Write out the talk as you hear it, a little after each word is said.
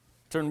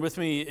Turn with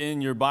me in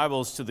your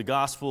Bibles to the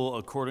Gospel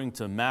according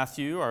to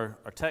Matthew. Our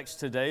text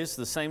today is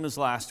the same as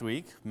last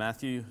week,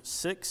 Matthew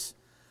 6,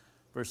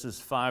 verses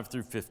 5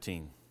 through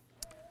 15.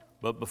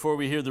 But before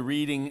we hear the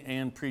reading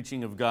and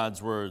preaching of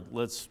God's Word,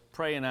 let's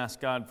pray and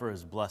ask God for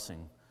His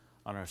blessing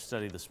on our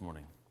study this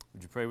morning.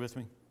 Would you pray with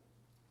me?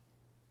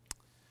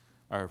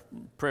 Our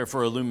prayer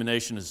for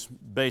illumination is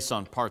based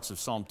on parts of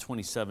Psalm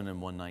 27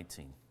 and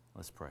 119.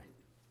 Let's pray.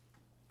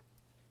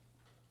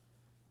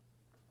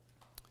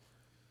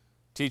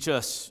 Teach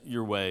us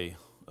your way,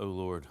 O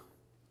Lord,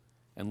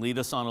 and lead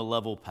us on a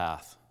level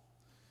path.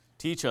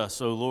 Teach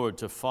us, O Lord,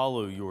 to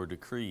follow your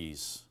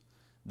decrees.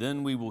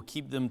 Then we will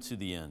keep them to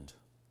the end.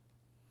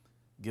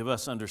 Give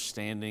us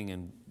understanding,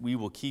 and we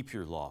will keep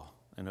your law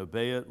and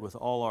obey it with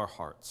all our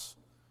hearts.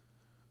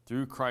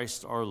 Through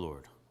Christ our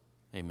Lord.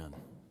 Amen.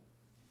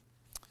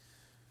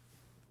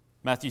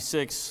 Matthew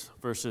 6,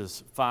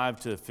 verses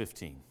 5 to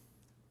 15.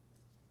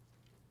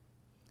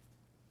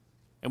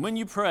 And when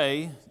you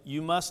pray,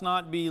 you must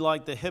not be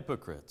like the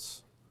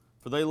hypocrites,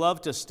 for they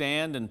love to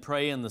stand and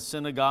pray in the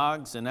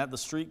synagogues and at the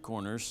street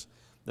corners,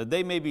 that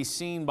they may be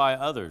seen by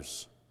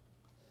others.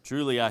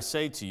 Truly, I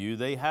say to you,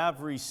 they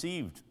have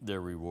received their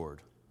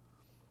reward.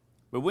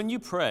 But when you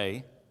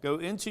pray, go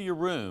into your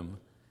room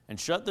and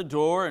shut the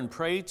door and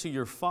pray to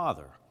your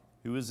Father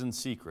who is in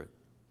secret,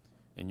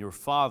 and your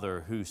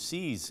Father who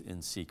sees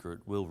in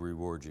secret will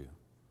reward you.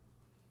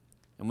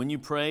 And when you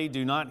pray,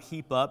 do not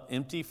heap up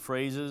empty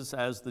phrases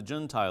as the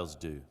Gentiles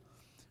do,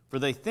 for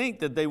they think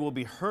that they will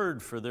be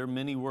heard for their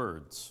many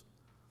words.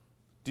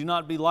 Do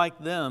not be like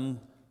them,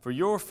 for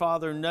your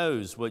Father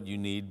knows what you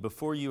need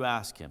before you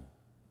ask Him.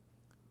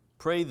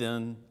 Pray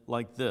then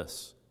like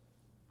this: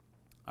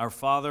 Our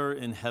Father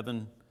in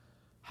heaven,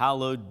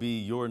 hallowed be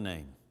your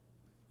name.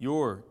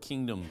 Your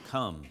kingdom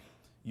come,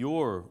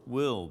 your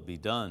will be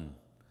done,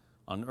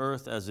 on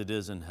earth as it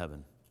is in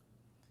heaven.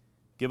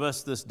 Give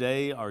us this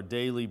day our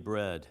daily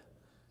bread,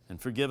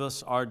 and forgive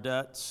us our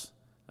debts,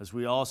 as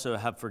we also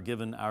have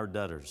forgiven our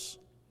debtors.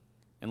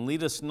 And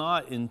lead us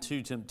not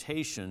into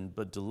temptation,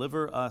 but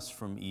deliver us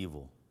from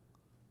evil.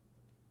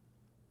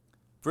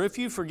 For if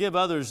you forgive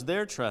others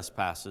their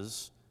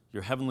trespasses,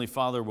 your heavenly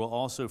Father will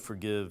also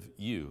forgive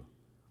you.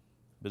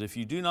 But if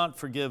you do not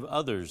forgive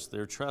others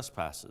their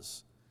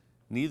trespasses,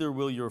 neither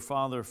will your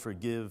Father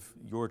forgive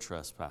your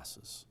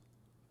trespasses.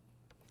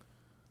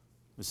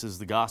 This is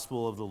the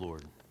gospel of the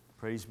Lord.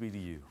 Praise be to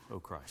you, O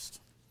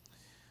Christ.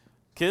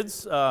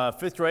 Kids,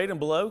 5th grade and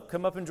below,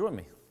 come up and join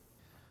me.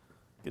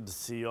 Good to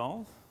see you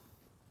all.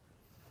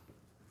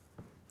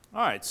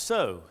 All right,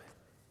 so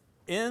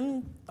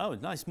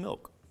nice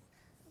milk.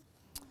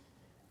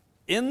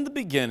 In the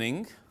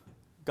beginning,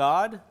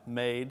 God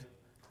made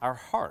our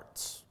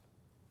hearts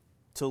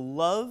to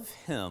love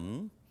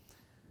Him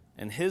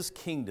and His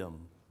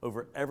kingdom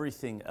over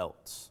everything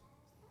else.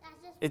 That's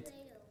just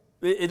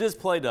Play-Doh. It is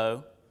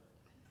Play-Doh.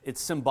 It's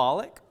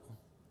symbolic.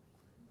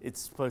 It's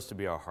supposed to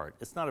be our heart.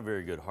 It's not a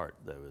very good heart,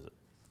 though, is it?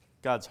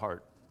 God's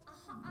heart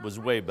was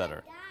way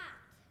better.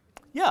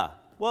 Yeah,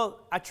 well,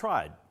 I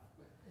tried.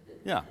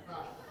 Yeah.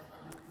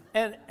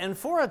 And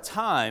for a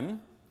time,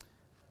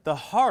 the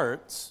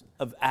hearts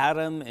of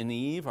Adam and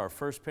Eve, our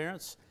first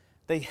parents,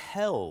 they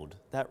held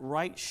that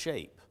right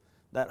shape,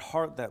 that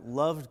heart that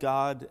loved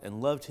God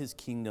and loved His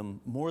kingdom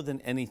more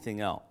than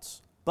anything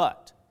else.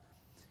 But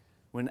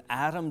when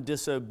Adam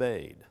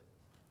disobeyed,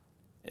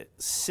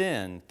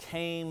 sin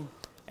came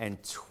and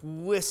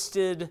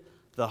twisted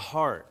the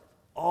heart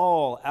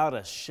all out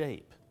of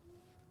shape.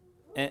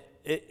 And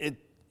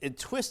it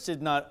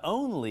twisted not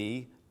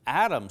only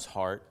Adam's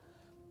heart,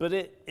 but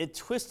it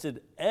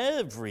twisted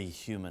every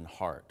human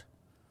heart,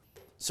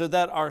 so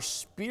that our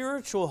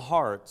spiritual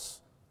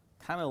hearts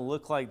kind of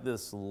look like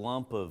this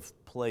lump of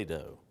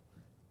Play-Doh.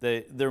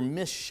 They're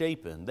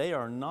misshapen. They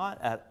are not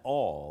at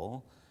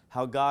all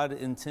how God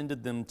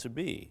intended them to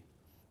be.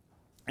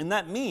 And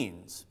that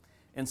means,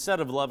 instead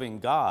of loving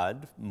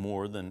God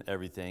more than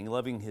everything,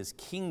 loving His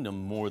kingdom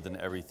more than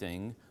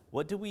everything,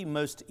 what do we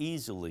most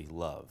easily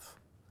love?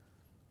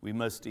 We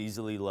most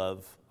easily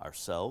love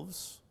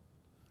ourselves.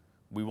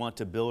 We want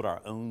to build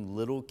our own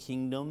little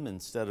kingdom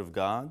instead of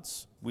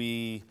God's.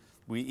 We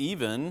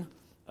even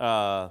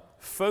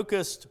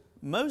focused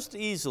most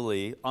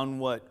easily on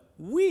what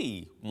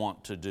we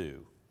want to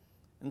do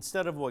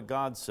instead of what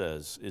God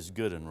says is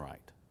good and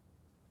right.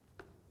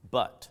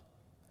 But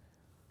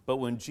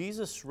when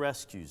Jesus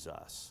rescues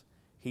us,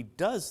 He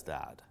does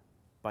that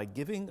by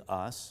giving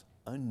us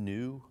a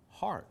new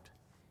heart.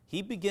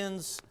 He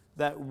begins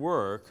that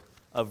work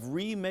of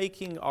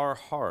remaking our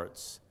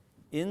hearts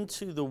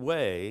into the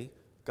way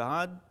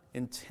God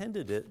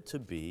intended it to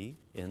be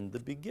in the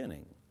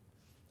beginning.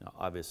 Now,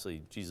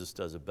 obviously, Jesus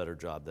does a better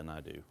job than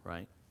I do,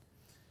 right?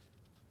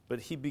 But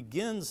He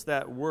begins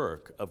that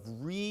work of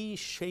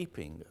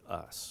reshaping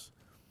us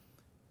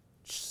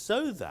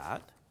so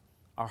that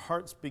our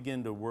hearts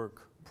begin to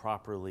work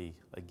properly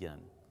again.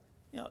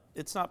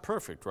 It's not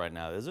perfect right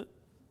now, is it?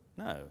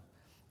 No.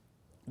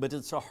 But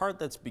it's a heart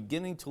that's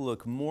beginning to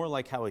look more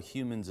like how a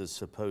human's is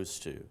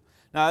supposed to.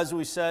 Now, as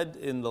we said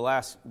in the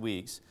last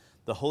weeks,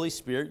 The Holy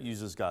Spirit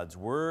uses God's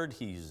Word,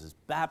 He uses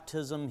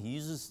baptism, He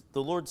uses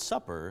the Lord's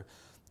Supper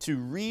to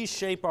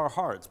reshape our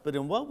hearts. But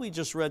in what we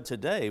just read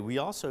today, we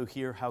also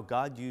hear how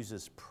God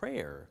uses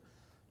prayer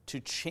to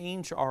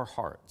change our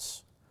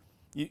hearts.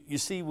 You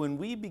see, when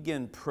we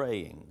begin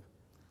praying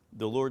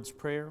the Lord's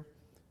Prayer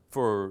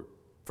for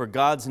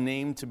God's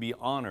name to be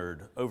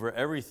honored over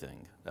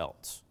everything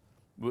else,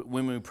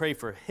 when we pray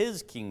for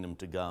His kingdom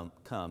to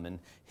come and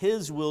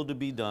His will to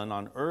be done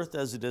on earth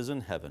as it is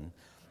in heaven,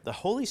 the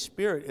Holy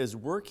Spirit is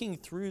working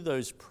through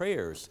those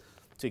prayers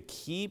to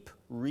keep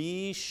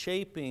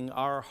reshaping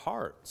our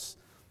hearts,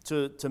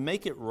 to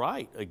make it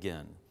right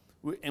again.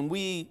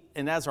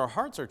 And as our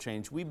hearts are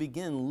changed, we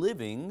begin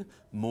living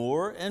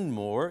more and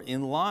more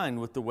in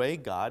line with the way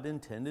God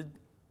intended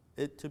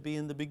it to be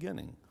in the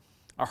beginning.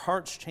 Our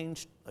hearts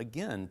change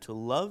again to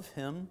love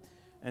Him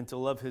and to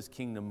love His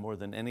kingdom more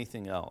than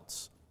anything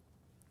else.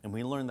 And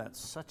we learn that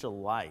such a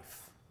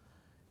life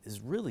is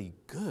really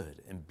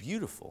good and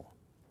beautiful.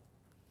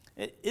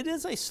 It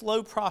is a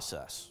slow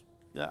process.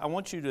 I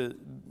want you to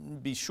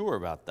be sure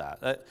about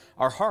that.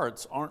 Our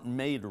hearts aren't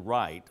made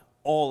right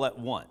all at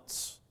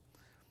once.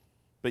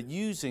 But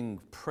using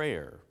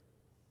prayer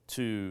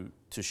to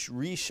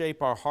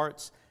reshape our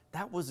hearts,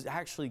 that was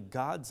actually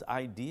God's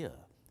idea.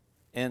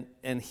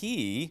 And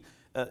He,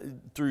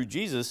 through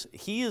Jesus,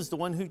 He is the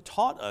one who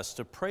taught us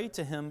to pray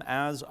to Him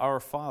as our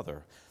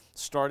Father,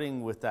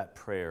 starting with that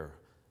prayer,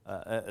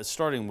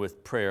 starting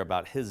with prayer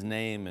about His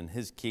name and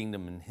His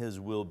kingdom and His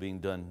will being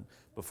done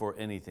before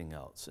anything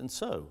else. And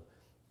so,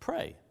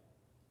 pray.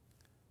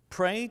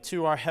 Pray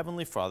to our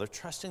Heavenly Father,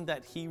 trusting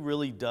that He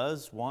really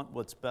does want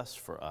what's best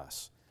for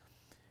us.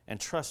 And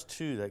trust,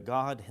 too, that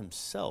God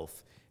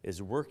Himself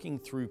is working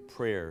through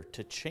prayer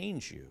to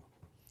change you.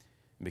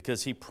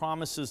 Because He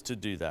promises to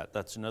do that.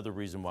 That's another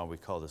reason why we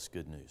call this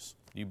good news.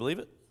 Do you believe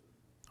it?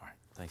 All right,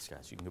 thanks,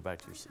 guys. You can go back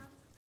to your seat.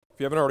 If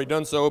you haven't already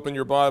done so, open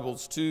your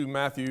Bibles to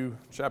Matthew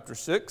chapter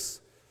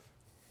 6.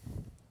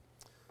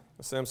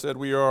 As Sam said,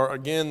 we are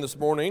again this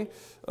morning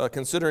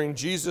considering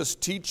Jesus'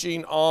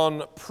 teaching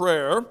on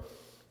prayer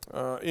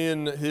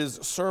in His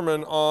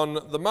Sermon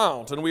on the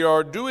Mount. And we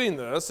are doing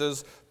this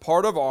as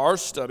part of our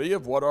study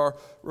of what are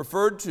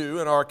referred to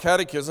in our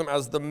catechism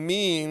as the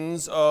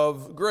means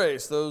of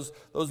grace. Those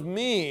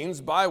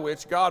means by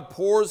which God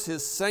pours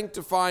His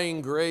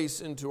sanctifying grace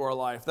into our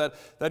life.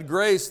 That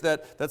grace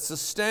that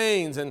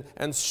sustains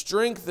and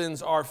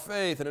strengthens our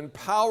faith and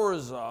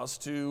empowers us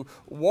to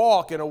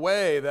walk in a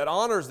way that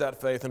honors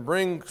that faith and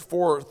bring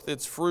forth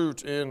its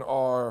fruit in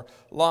our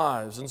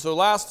lives. And so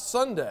last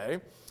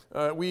Sunday,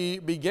 we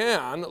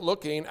began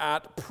looking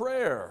at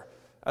prayer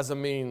as a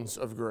means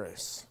of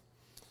grace.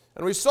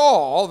 And we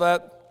saw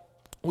that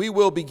we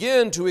will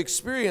begin to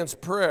experience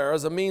prayer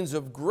as a means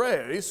of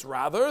grace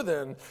rather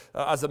than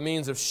as a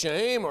means of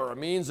shame or a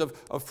means of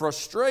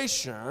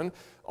frustration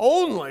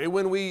only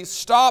when we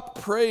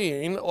stop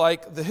praying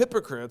like the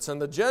hypocrites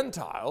and the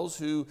Gentiles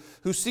who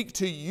seek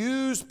to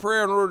use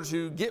prayer in order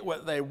to get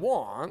what they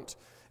want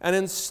and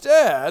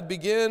instead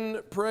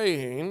begin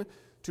praying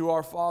to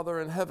our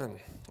Father in heaven.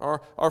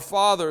 Our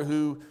Father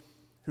who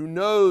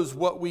knows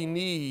what we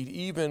need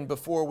even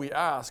before we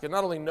ask, and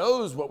not only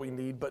knows what we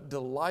need, but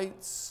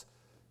delights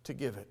to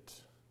give it.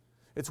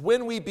 It's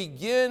when we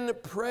begin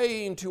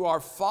praying to our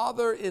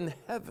Father in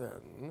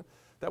heaven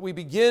that we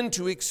begin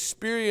to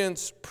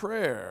experience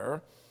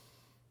prayer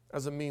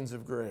as a means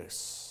of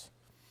grace.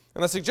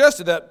 And I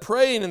suggested that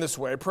praying in this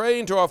way,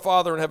 praying to our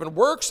Father in heaven,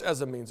 works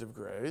as a means of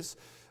grace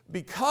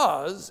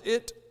because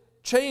it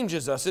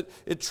changes us,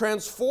 it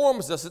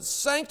transforms us, it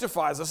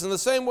sanctifies us in the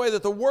same way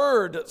that the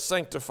Word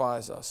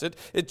sanctifies us.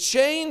 It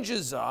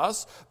changes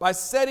us by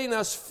setting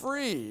us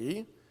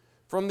free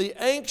from the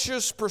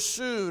anxious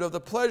pursuit of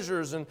the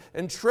pleasures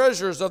and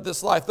treasures of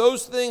this life,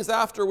 those things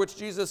after which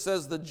Jesus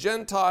says the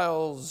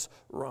Gentiles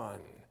run.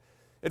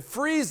 It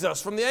frees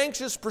us from the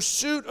anxious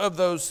pursuit of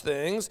those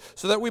things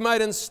so that we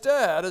might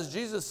instead, as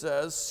Jesus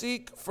says,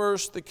 seek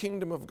first the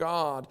kingdom of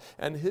God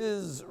and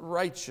His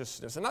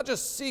righteousness. And not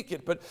just seek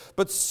it,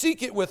 but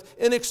seek it with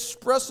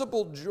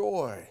inexpressible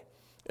joy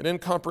and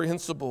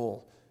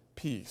incomprehensible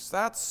peace.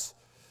 That's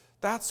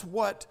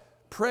what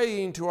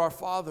praying to our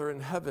Father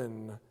in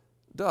heaven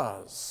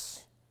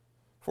does.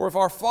 For if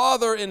our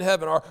Father in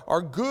heaven,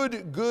 our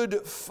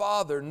good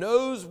Father,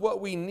 knows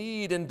what we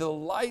need and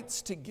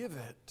delights to give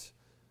it,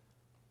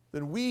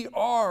 then we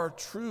are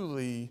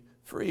truly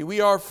free. We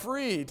are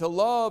free to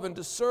love and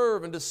to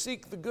serve and to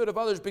seek the good of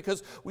others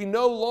because we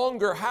no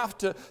longer have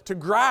to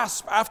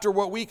grasp after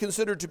what we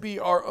consider to be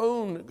our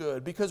own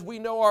good, because we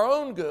know our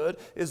own good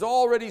is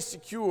already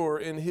secure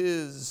in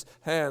His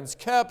hands,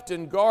 kept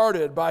and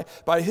guarded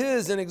by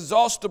His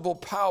inexhaustible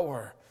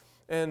power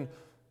and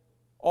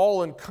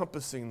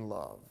all-encompassing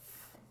love.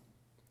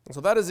 And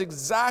so that is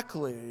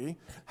exactly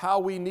how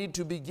we need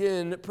to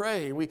begin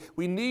praying.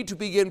 We need to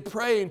begin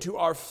praying to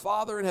our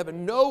Father in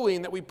heaven,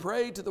 knowing that we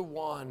pray to the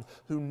one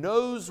who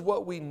knows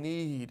what we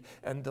need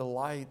and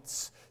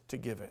delights to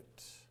give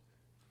it.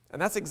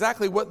 And that's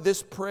exactly what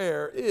this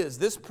prayer is.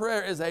 This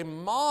prayer is a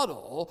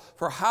model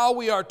for how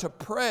we are to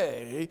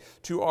pray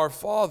to our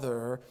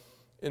Father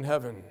in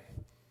heaven.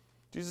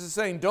 Jesus is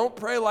saying, don't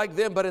pray like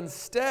them, but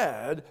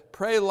instead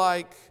pray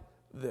like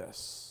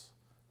this.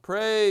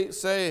 Pray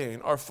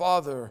saying, Our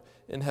Father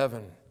in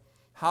heaven,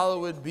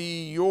 hallowed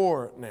be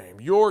your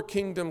name. Your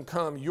kingdom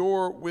come,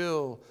 your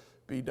will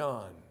be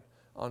done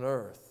on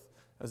earth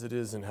as it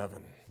is in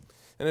heaven.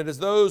 And it is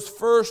those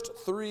first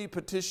three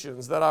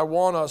petitions that I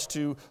want us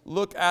to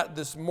look at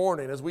this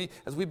morning as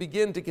we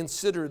begin to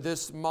consider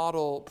this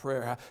model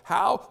prayer.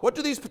 What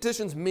do these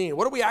petitions mean?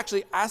 What are we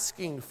actually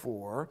asking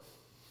for?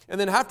 And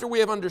then after we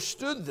have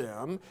understood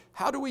them,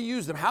 how do we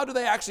use them? How do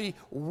they actually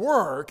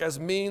work as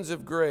means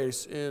of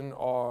grace in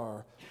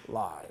our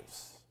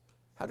lives?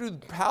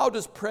 How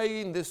does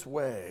praying this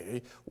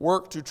way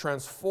work to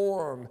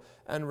transform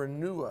and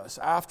renew us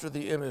after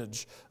the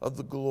image of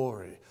the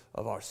glory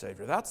of our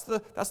Savior? That's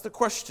the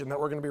question that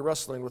we're going to be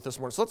wrestling with this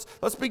morning. So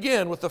let's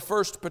begin with the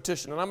first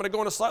petition. And I'm going to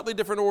go in a slightly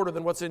different order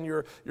than what's in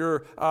your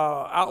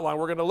outline.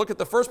 We're going to look at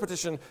the first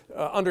petition,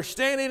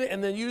 understanding it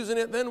and then using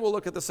it. Then we'll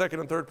look at the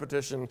second and third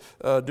petition,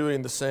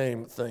 doing the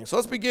same thing. So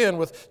let's begin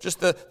with just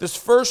this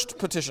first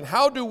petition.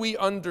 How do we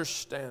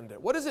understand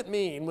it? What does it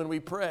mean when we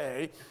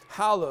pray,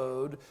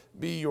 hallowed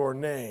be your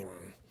name?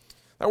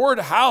 That word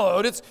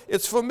hallowed,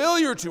 it's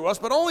familiar to us,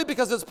 but only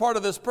because it's part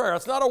of this prayer.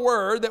 It's not a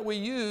word that we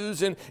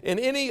use in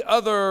any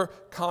other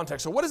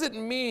context. So what does it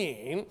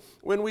mean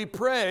when we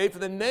pray for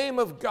the name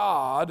of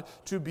God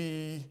to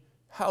be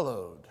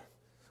hallowed?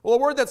 Well, a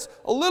word that's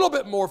a little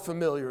bit more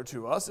familiar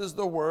to us is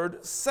the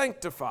word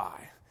sanctify.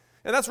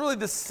 And that's really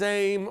the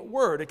same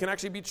word. It can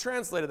actually be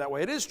translated that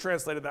way. It is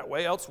translated that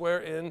way elsewhere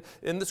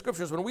in the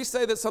Scriptures. When we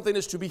say that something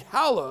is to be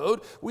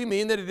hallowed, we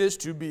mean that it is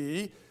to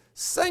be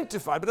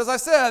sanctified. But as I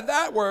said,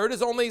 that word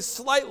is only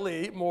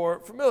slightly more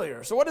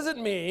familiar. So what does it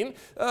mean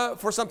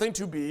for something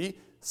to be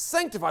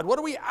sanctified? What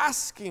are we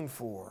asking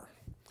for?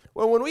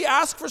 Well, when we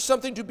ask for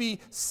something to be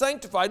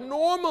sanctified,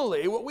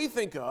 normally what we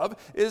think of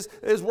is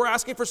we're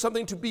asking for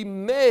something to be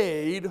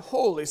made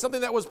holy.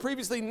 Something that was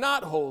previously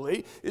not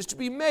holy is to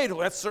be made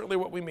holy. That's certainly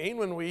what we mean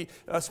when we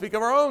speak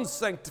of our own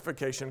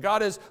sanctification.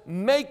 God is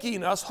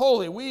making us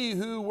holy. We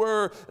who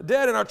were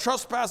dead in our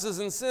trespasses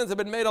and sins have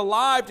been made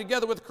alive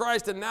together with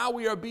Christ, and now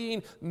we are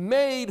being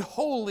made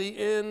holy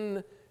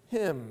in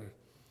Him.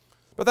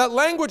 But that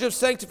language of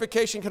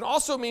sanctification can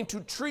also mean to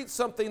treat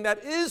something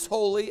that is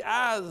holy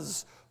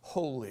as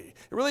holy.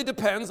 It really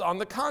depends on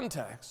the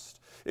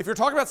context. If you're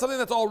talking about something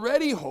that's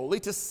already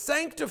holy, to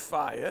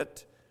sanctify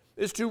it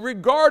is to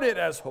regard it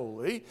as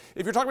holy.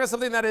 If you're talking about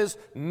something that is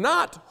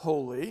not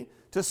holy,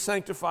 to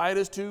sanctify it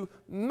is to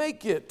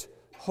make it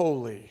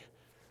holy.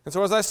 And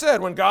so as I said,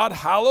 when God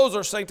hallows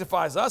or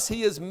sanctifies us,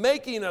 He is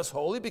making us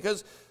holy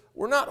because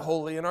we're not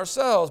holy in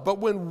ourselves. But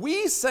when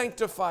we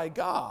sanctify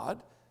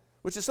God,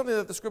 which is something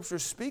that the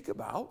Scriptures speak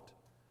about,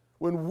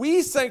 when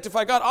we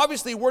sanctify God,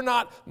 obviously we're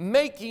not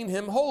making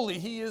Him holy.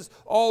 He is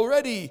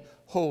already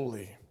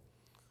holy.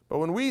 But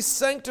when we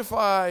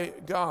sanctify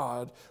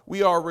God,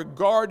 we are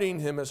regarding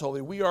Him as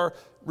holy. We are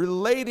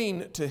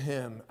relating to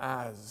Him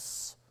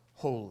as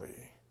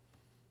holy.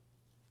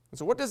 And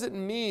so what does it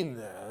mean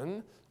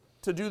then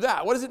to do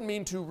that? What does it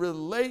mean to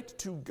relate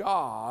to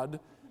God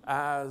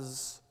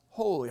as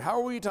holy? How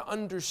are we to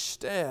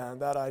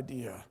understand that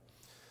idea?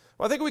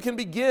 Well, I think we can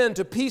begin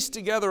to piece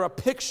together a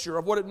picture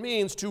of what it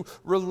means to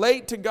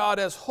relate to God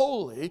as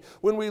holy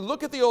when we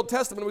look at the Old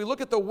Testament, when we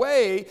look at the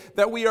way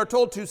that we are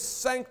told to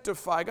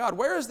sanctify God.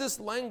 Where is this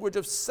language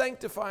of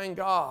sanctifying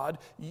God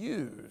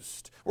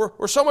used?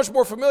 We're so much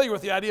more familiar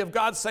with the idea of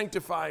God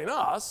sanctifying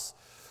us,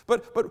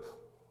 but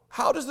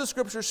how does the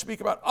Scripture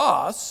speak about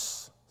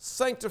us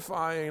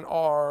sanctifying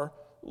our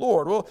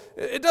Lord? Well,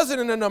 it does it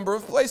in a number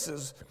of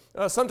places,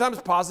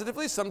 sometimes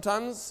positively,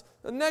 sometimes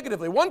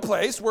negatively. One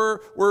place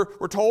where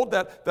we're told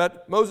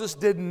that Moses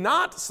did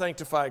not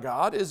sanctify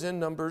God is in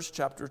Numbers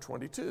chapter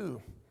 22.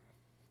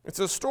 It's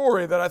a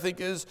story that I think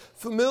is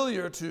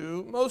familiar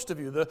to most of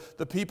you.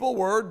 The people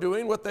were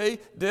doing what they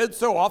did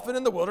so often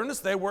in the wilderness.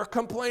 They were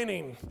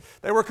complaining.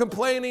 They were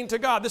complaining to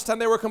God. This time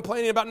they were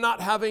complaining about not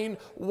having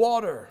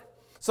water.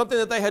 Something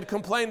that they had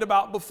complained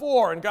about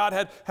before, and God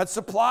had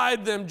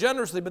supplied them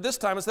generously. But this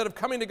time, instead of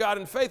coming to God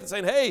in faith and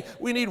saying, hey,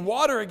 we need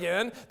water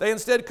again, they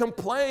instead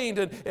complained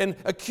and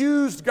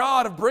accused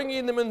God of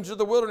bringing them into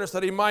the wilderness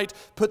that He might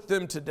put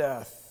them to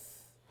death.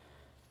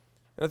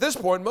 And at this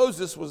point,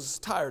 Moses was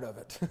tired of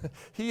it.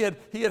 He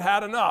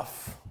had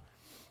enough.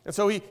 And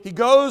so he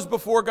goes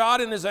before God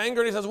in his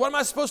anger, and he says, what am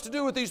I supposed to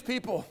do with these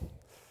people?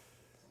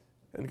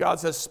 And God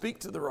says, speak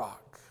to the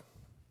rock,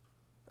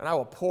 and I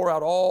will pour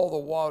out all the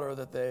water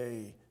that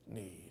they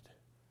need.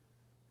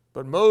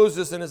 But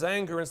Moses, in his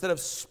anger, instead of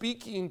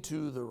speaking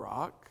to the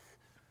rock,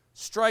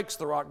 strikes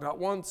the rock not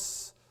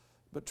once,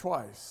 but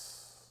twice.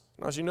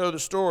 Now, as you know the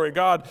story,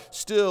 God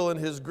still in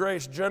His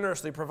grace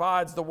generously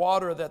provides the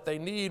water that they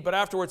need, but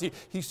afterwards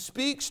he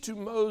speaks to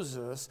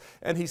Moses,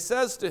 and He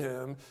says to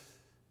him,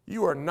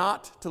 you are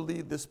not to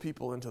lead this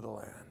people into the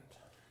land.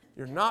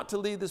 You're not to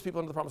lead this people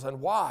into the promised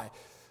land. Why?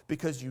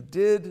 because you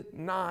did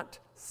not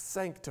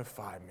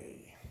sanctify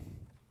me.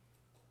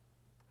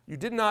 You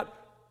did not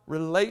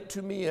relate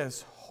to me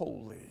as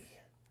holy.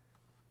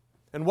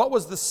 And what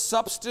was the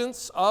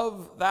substance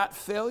of that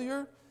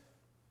failure?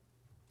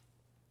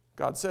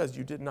 God says,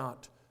 you did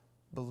not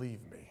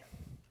believe me.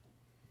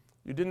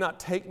 You did not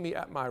take me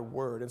at my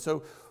word. And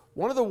so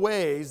one of the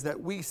ways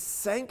that we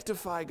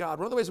sanctify God,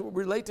 one of the ways that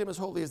we relate to him as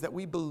holy is that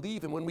we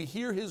believe him. When we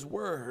hear his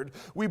word,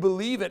 we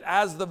believe it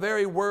as the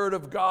very word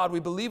of God. We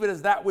believe it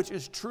as that which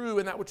is true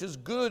and that which is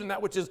good and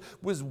that which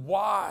was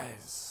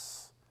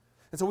wise.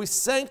 And so we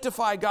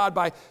sanctify God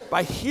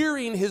by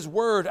hearing his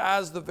word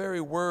as the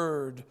very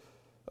word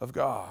of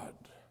God.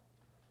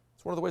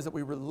 It's one of the ways that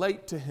we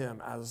relate to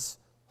him as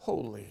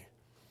holy.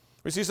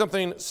 We see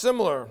something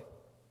similar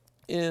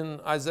in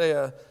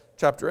Isaiah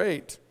chapter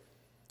 8.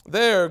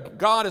 There,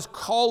 God is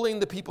calling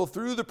the people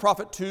through the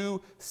prophet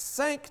to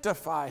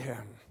sanctify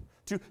him,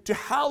 to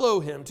hallow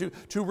him,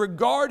 to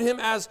regard him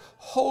as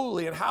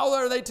holy. And how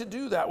are they to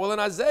do that? Well, in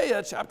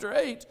Isaiah chapter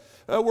 8,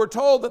 we're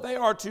told that they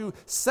are to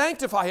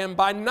sanctify him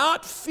by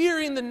not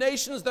fearing the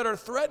nations that are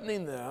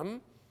threatening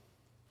them,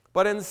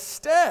 but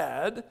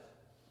instead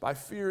by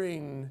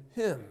fearing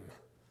him.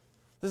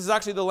 This is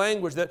actually the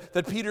language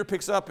that Peter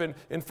picks up in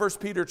 1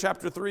 Peter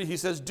chapter 3. He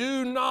says,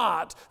 do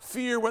not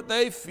fear what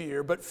they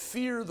fear, but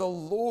fear the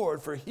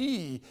Lord, for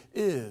he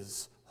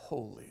is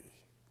holy.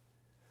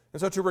 And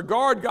so to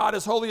regard God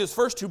as holy is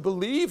first to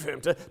believe him,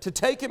 to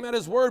take him at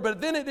his word, but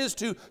then it is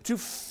to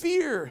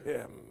fear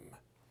him,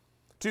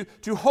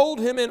 to hold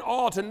him in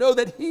awe, to know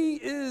that he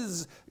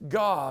is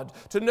God,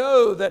 to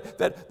know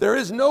that there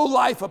is no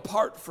life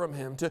apart from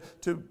him,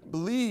 to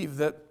believe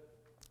that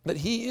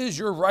he is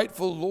your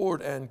rightful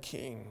Lord and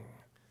King.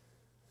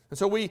 And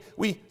so we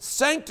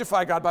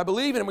sanctify God by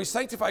believing him. We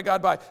sanctify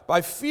God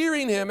by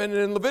fearing him. And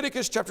in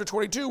Leviticus chapter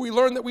 22, we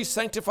learn that we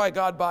sanctify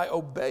God by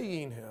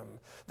obeying him.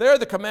 There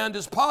the command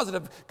is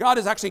positive. God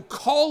is actually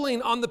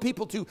calling on the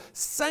people to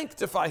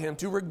sanctify him,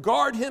 to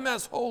regard him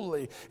as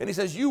holy. And he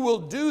says, you will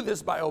do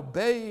this by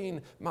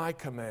obeying my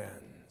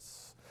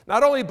commands.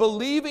 Not only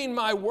believing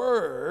my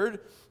word,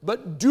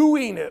 but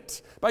doing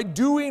it, by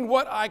doing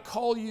what I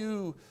call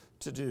you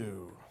to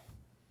do.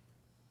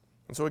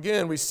 And so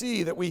again, we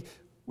see that we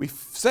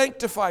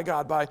sanctify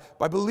God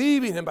by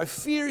believing him, by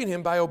fearing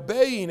him, by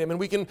obeying him. And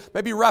we can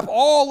maybe wrap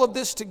all of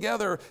this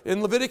together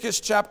in Leviticus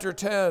chapter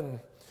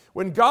 10.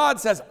 When God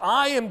says,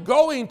 I am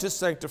going to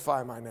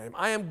sanctify my name.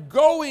 I am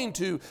going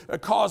to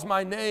cause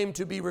my name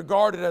to be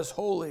regarded as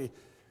holy.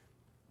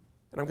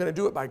 And I'm going to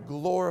do it by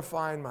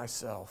glorifying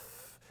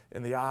myself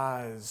in the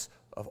eyes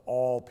of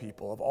all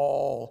people, of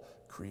all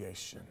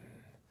creation.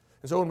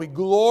 And so when we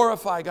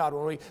glorify God,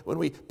 when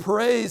we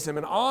praise him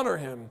and honor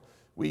him,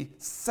 we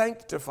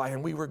sanctify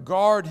him. We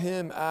regard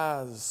him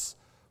as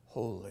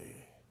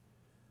holy.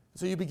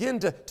 So you begin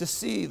to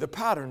see the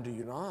pattern, do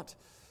you not?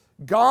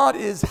 God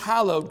is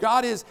hallowed.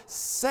 God is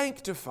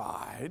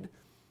sanctified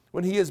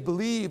when he is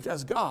believed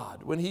as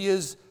God, when he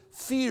is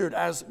feared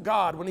as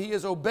God, when he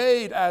is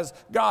obeyed as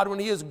God, when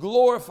he is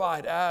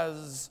glorified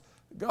as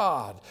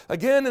God.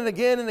 Again and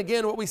again and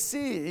again, what we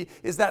see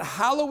is that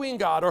hallowing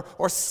God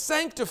or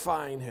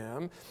sanctifying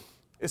him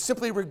is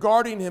simply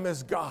regarding him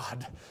as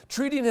God,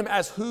 treating him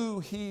as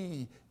who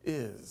he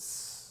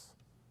is,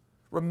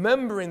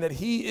 remembering that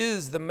he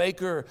is the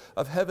maker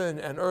of heaven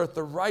and earth,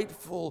 the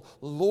rightful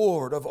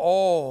Lord of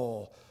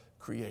all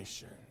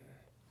creation.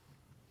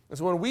 And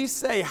so when we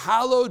say,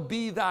 hallowed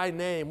be thy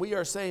name, we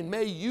are saying,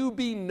 may you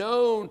be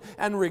known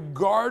and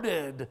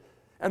regarded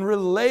and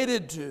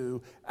related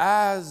to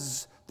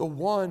as the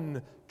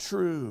one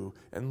true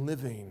and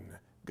living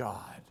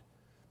God.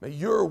 May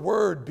your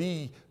word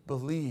be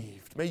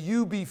believed. May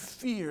you be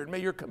feared. May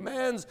your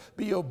commands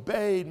be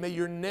obeyed. May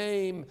your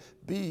name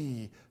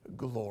be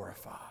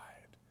glorified.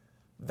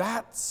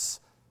 That's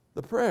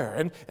the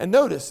prayer. And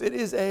notice, it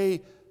is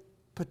a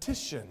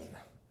petition.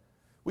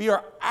 We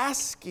are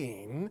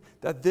asking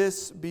that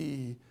this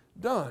be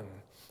done.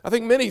 I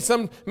think many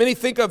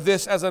think of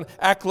this as an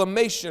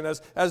acclamation, as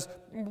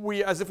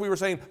if we were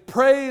saying,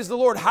 praise the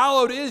Lord,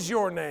 hallowed is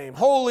your name.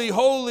 Holy,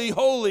 holy,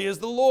 holy is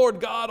the Lord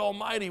God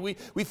Almighty. We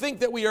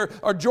think that we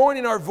are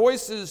joining our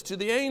voices to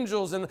the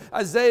angels in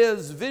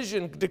Isaiah's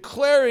vision,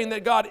 declaring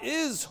that God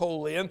is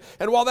holy. And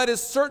while that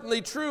is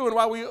certainly true, and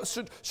while we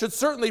should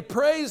certainly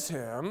praise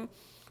him,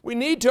 we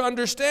need to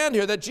understand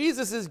here that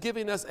Jesus is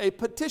giving us a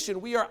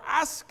petition. We are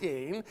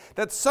asking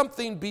that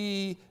something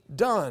be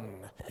done.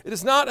 It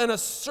is not an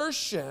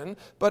assertion,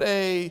 but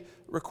a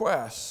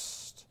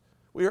request.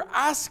 We are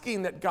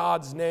asking that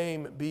God's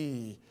name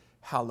be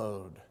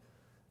hallowed.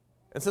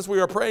 And since we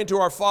are praying to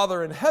our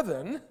Father in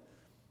heaven,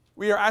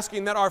 we are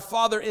asking that our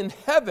Father in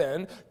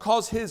heaven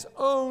cause his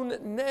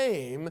own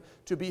name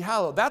to be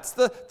hallowed. That's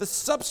the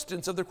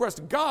substance of the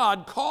request.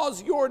 God,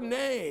 cause your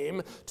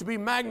name to be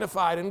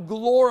magnified and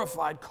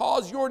glorified.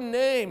 Cause your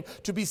name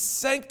to be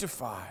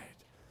sanctified.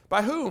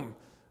 By whom?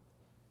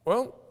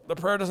 Well, the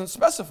prayer doesn't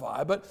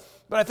specify, but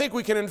I think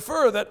we can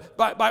infer that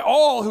by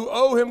all who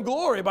owe him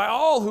glory, by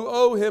all who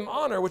owe him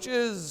honor, which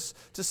is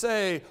to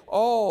say,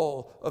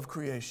 all of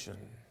creation.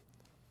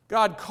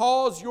 God,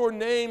 cause your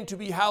name to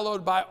be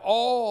hallowed by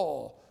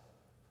all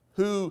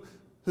who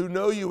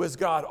know you as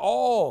God,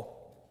 all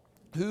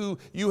who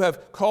you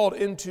have called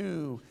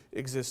into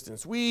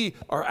existence. We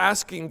are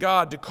asking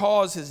God to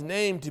cause his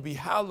name to be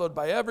hallowed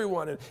by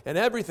everyone and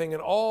everything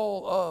and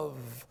all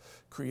of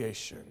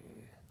creation.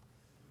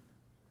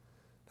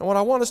 And what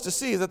I want us to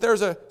see is that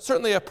there's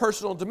certainly a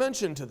personal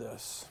dimension to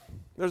this.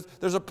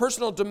 There's a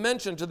personal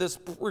dimension to this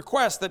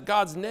request that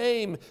God's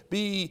name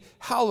be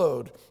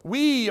hallowed.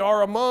 We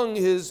are among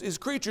his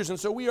creatures, and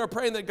so we are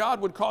praying that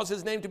God would cause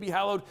his name to be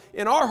hallowed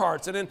in our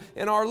hearts and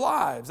in our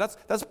lives.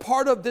 That's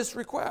part of this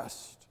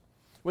request.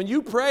 When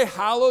you pray,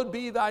 hallowed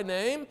be thy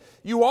name,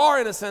 you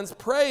are, in a sense,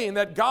 praying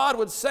that God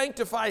would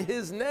sanctify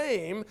his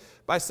name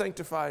by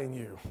sanctifying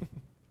you.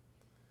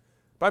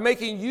 By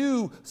making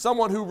you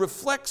someone who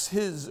reflects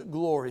his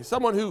glory,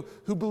 someone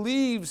who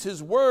believes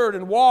his word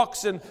and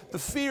walks in the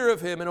fear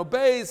of him and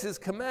obeys his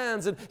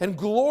commands and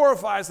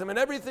glorifies him in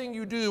everything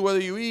you do,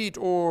 whether you eat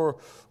or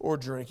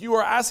drink. You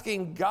are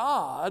asking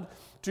God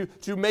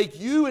to make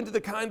you into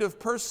the kind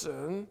of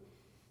person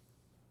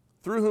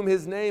through whom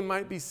his name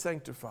might be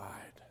sanctified.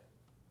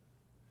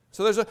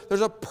 So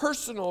there's a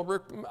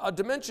personal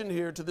dimension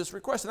here to this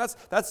request, and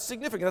that's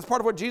significant. That's part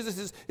of what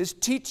Jesus is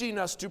teaching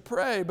us to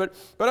pray. But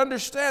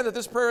understand that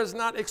this prayer is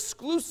not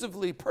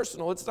exclusively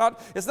personal. It's not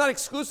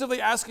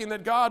exclusively asking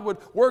that God would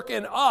work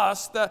in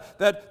us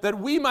that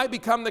we might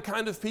become the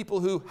kind of people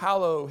who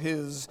hallow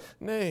his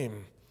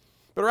name.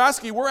 But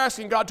we're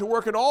asking God to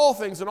work in all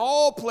things, in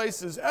all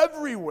places,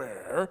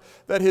 everywhere,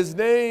 that his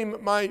name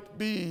might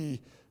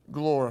be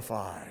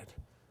glorified.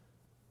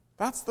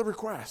 That's the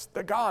request.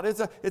 That God,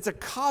 it's a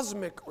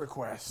cosmic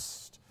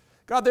request.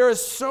 God, there is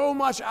so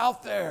much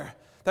out there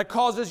that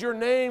causes your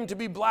name to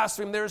be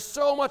blasphemed. There is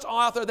so much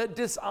out there that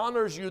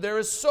dishonors you. There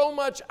is so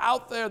much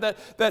out there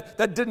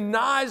that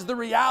denies the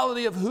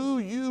reality of who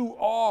you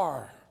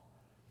are.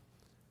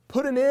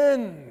 Put an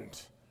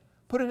end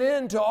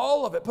to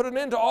all of it. Put an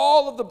end to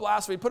all of the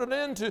blasphemy. Put an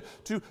end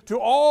to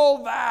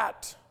all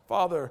that,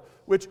 Father,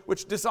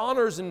 which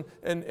dishonors and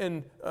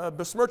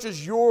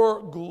besmirches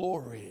your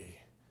glory.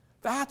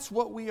 That's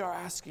what we are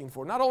asking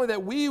for. Not only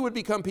that we would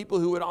become people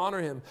who would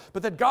honor him,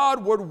 but that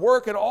God would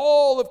work in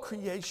all of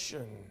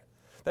creation,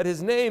 that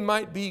his name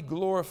might be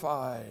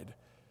glorified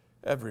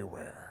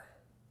everywhere.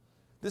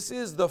 This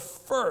is the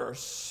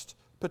first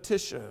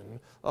petition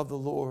of the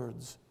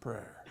Lord's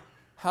Prayer.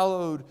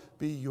 Hallowed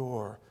be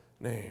your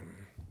name.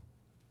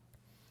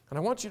 And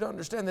I want you to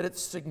understand that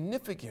it's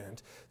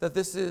significant that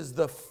this is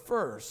the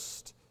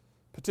first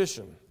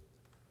petition.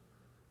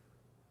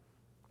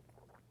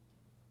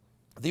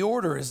 The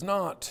order is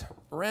not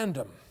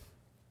random.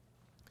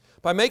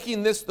 By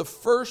making this the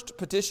first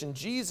petition,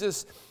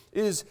 Jesus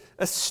is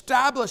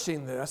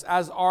establishing this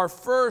as our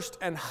first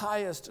and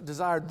highest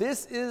desire.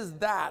 This is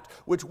that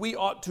which we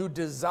ought to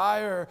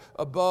desire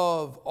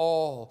above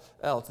all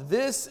else.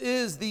 This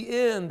is the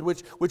end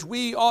which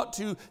we ought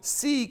to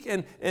seek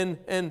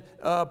and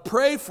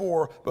pray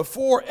for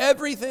before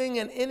everything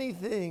and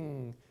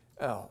anything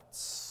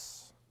else.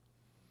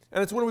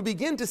 And it's when we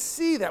begin to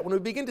see that, when we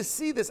begin to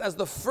see this as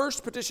the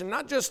first petition,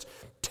 not just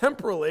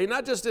temporally,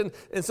 not just in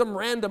some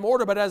random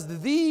order, but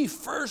as the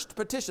first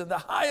petition, the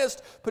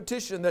highest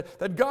petition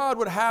that God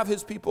would have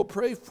his people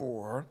pray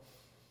for,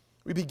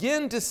 we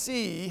begin to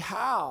see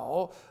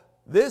how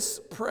this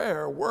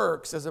prayer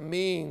works as a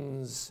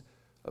means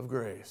of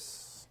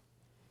grace.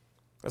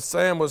 As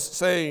Sam was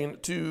saying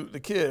to the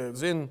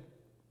kids, in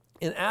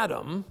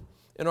Adam,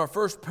 in our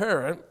first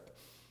parent,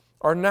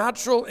 our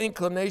natural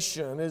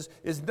inclination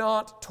is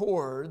not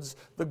towards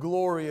the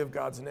glory of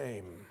God's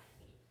name.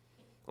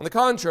 On the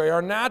contrary,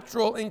 our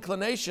natural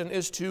inclination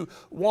is to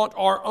want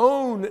our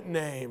own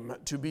name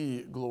to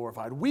be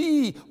glorified.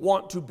 We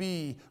want to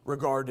be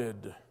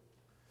regarded.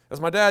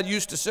 As my dad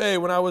used to say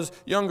when I was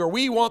younger,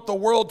 we want the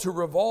world to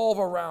revolve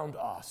around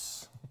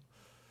us.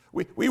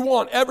 We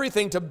want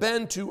everything to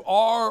bend to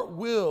our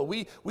will.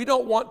 We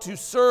don't want to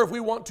serve,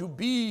 we want to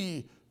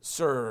be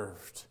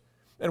served.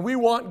 And we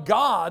want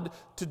God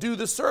to do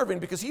the serving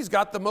because he's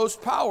got the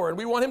most power. And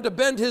we want him to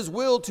bend his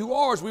will to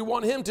ours. We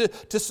want him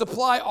to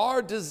supply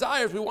our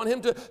desires. We want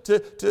him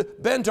to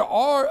bend to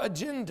our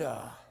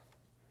agenda.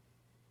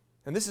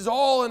 And this is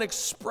all an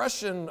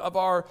expression of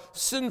our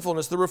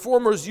sinfulness. The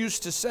Reformers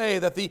used to say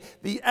that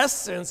the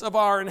essence of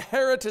our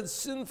inherited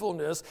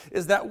sinfulness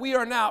is that we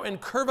are now in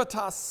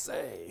curvatus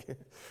se.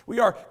 We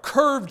are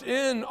curved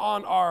in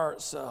on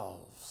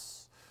ourselves.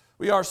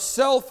 We are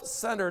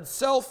self-centered,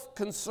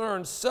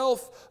 self-concerned,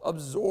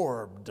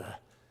 self-absorbed.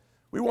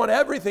 We want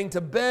everything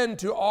to bend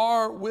to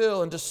our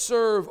will and to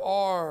serve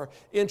our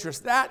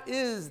interests. That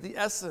is the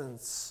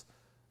essence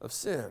of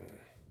sin.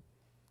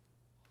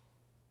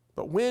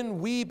 But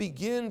when we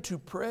begin to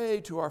pray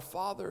to our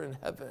Father in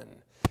heaven,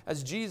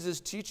 as Jesus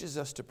teaches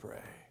us to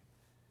pray,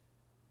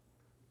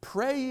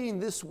 praying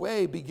this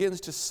way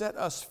begins to set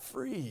us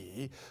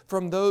free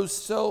from those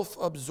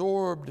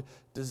self-absorbed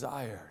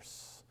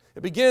desires.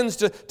 It begins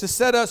to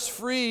set us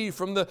free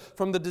from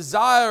the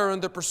desire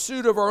and the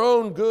pursuit of our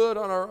own good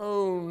on our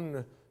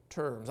own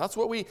terms. That's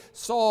what we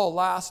saw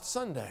last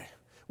Sunday.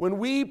 When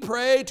we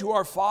pray to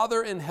our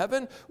Father in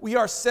heaven, we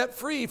are set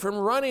free from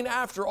running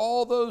after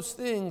all those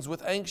things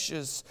with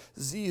anxious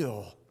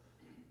zeal.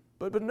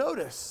 But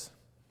notice,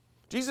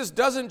 Jesus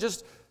doesn't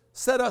just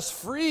set us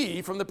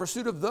free from the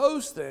pursuit of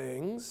those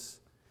things.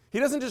 He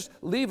doesn't just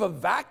leave a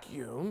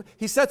vacuum.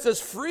 He sets us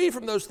free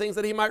from those things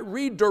that he might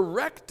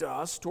redirect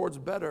us towards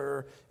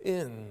better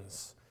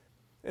ends.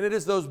 And it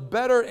is those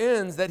better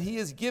ends that he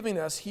is giving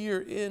us here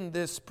in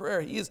this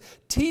prayer. He is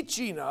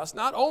teaching us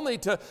not only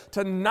to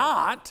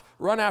not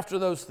run after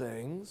those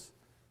things,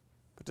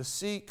 but to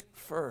seek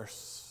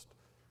first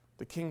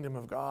the kingdom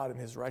of God and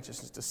his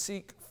righteousness, to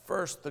seek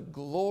first the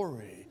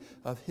glory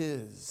of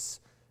his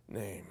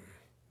name.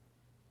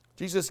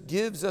 Jesus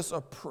gives us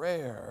a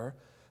prayer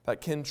that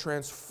can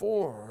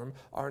transform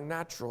our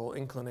natural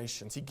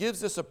inclinations. He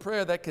gives us a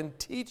prayer that can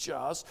teach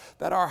us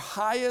that our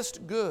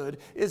highest good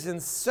is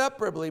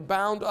inseparably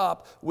bound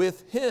up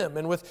with him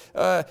and with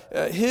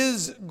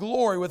his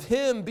glory, with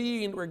him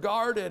being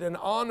regarded and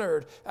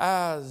honored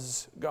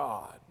as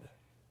God.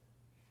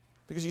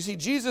 Because you see,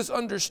 Jesus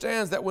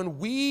understands that when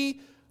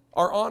we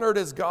are honored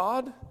as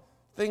God,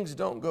 things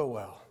don't go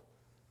well.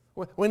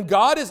 When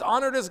God is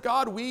honored as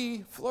God,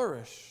 we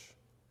flourish.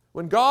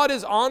 When God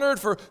is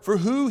honored for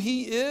who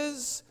he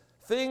is,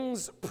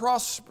 things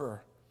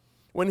prosper.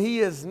 When he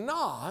is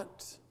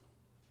not,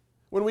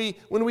 when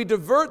we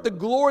divert the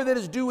glory that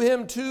is due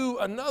him to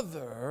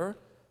another,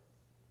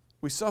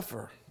 we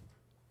suffer.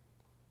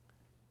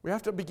 We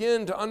have to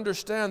begin to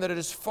understand that it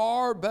is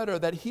far better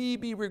that he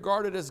be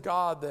regarded as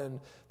God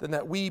than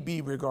that we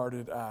be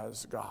regarded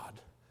as God.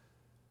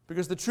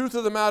 Because the truth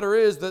of the matter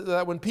is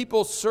that when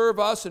people serve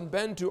us and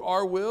bend to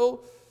our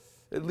will,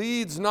 it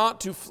leads not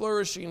to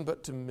flourishing,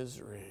 but to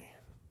misery.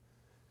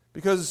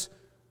 Because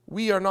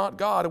we are not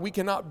God, and we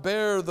cannot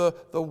bear the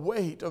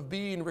weight of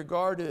being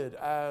regarded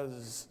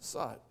as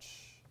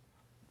such.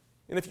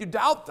 And if you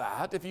doubt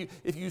that,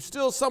 if you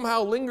still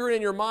somehow linger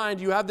in your mind,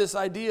 you have this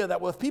idea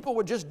that, well, if people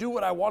would just do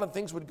what I wanted,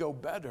 things would go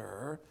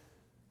better.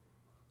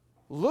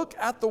 Look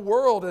at the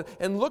world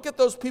and look at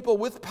those people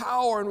with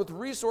power and with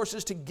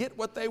resources to get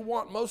what they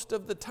want most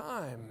of the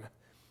time,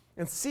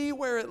 and see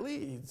where it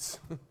leads.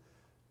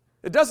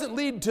 It doesn't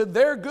lead to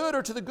their good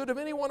or to the good of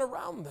anyone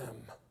around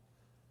them.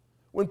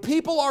 When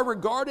people are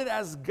regarded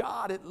as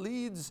God, it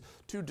leads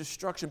to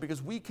destruction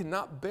because we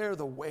cannot bear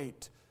the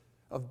weight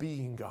of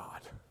being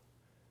God.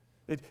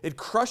 It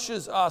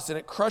crushes us and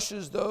it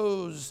crushes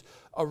those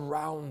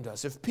around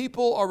us. If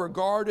people are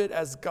regarded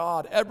as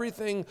God,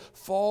 everything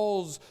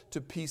falls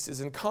to pieces.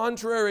 And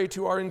contrary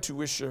to our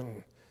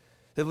intuition,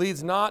 it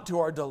leads not to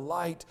our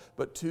delight,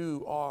 but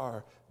to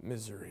our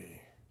misery.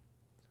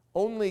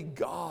 Only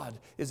God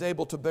is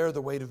able to bear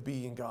the weight of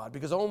being God,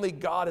 because only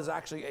God is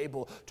actually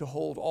able to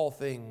hold all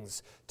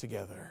things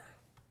together.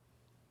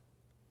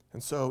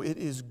 And so it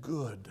is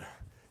good.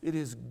 It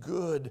is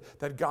good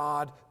that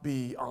God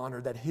be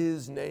honored, that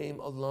his name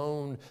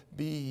alone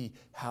be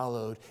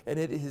hallowed. And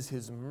it is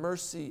his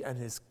mercy and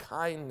his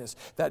kindness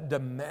that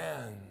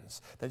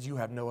demands that you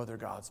have no other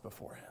gods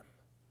before him.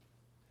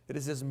 It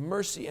is his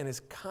mercy and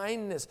his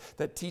kindness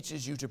that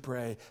teaches you to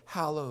pray,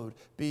 hallowed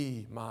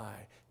be my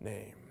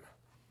name.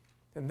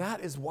 And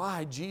that is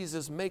why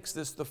Jesus makes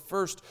this the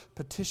first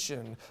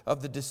petition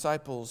of the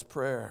disciples'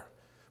 prayer.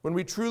 When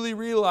we truly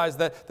realize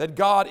that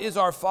God is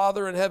our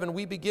Father in heaven,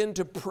 we begin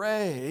to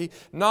pray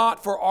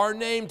not for our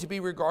name to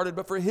be regarded,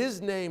 but for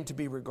his name to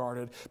be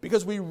regarded.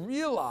 Because we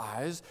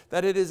realize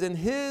that it is in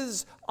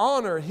his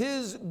honor,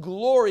 his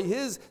glory,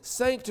 his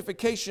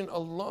sanctification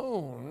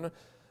alone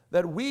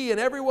that we and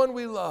everyone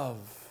we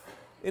love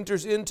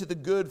enters into the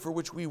good for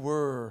which we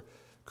were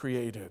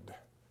created.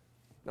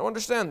 Now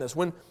understand this.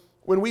 When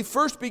we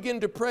first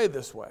begin to pray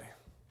this way,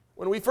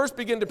 when we first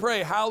begin to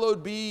pray,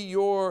 hallowed be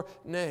your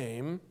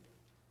name,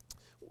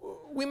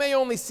 we may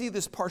only see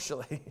this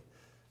partially.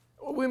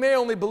 We may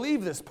only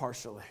believe this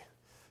partially.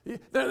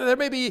 There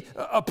may be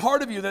a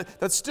part of you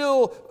that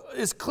still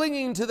is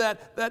clinging to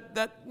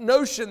that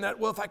notion that,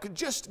 well, if I could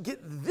just get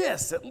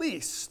this at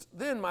least,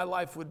 then my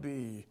life would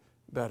be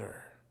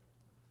better.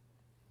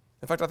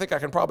 In fact, I think I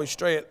can probably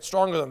stray it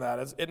stronger than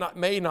that. It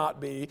may not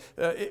be,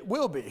 it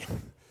will be.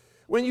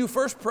 When you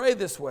first pray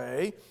this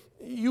way,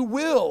 you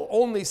will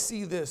only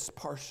see this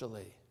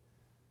partially.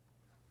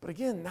 But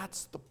again,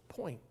 that's the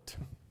point.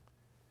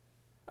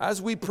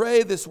 As we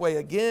pray this way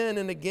again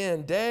and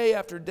again, day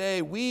after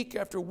day, week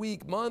after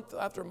week, month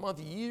after month,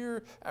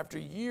 year after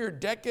year,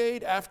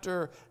 decade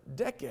after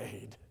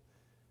decade,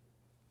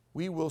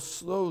 we will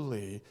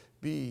slowly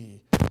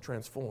be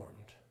transformed.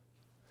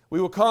 We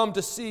will come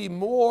to see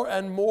more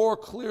and more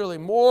clearly,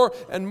 more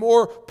and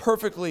more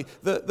perfectly,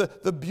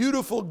 the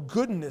beautiful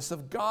goodness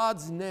of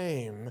God's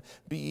name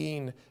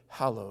being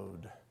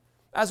hallowed.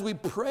 As we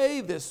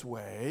pray this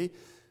way,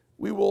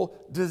 we will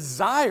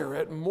desire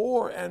it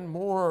more and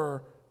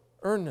more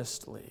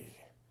earnestly.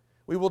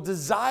 We will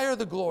desire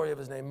the glory of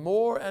his name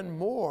more and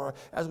more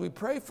as we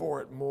pray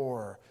for it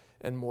more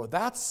and more.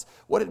 That's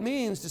what it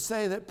means to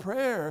say that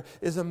prayer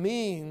is a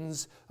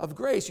means of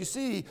grace. You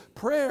see,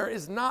 prayer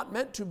is not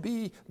meant to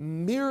be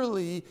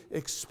merely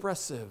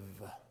expressive.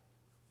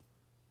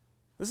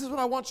 This is what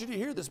I want you to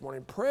hear this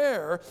morning.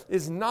 Prayer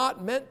is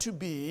not meant to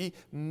be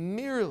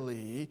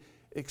merely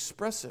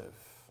expressive.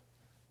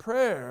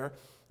 Prayer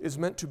is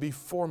meant to be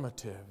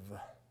formative.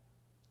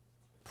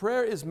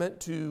 Prayer is meant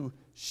to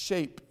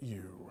shape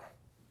you.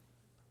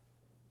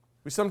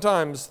 We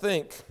sometimes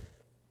think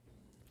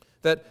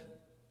that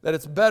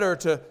it's better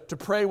to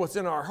pray what's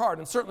in our heart,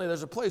 and certainly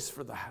there's a place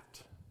for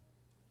that.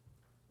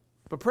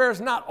 But prayer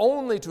is not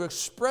only to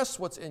express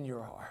what's in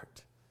your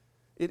heart,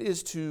 it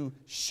is to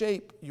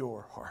shape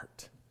your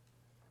heart.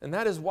 And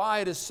that is why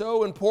it is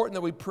so important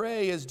that we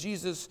pray as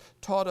Jesus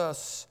taught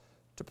us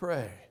to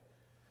pray.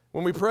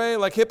 When we pray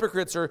like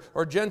hypocrites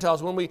or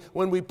Gentiles,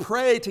 when we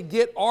pray to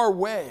get our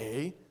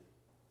way,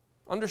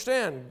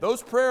 understand,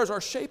 those prayers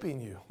are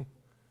shaping you.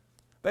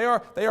 They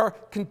are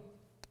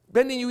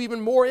bending you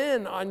even more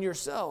in on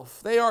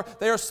yourself. They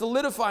are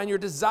solidifying your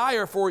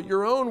desire for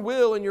your own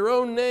will and your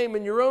own name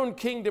and your own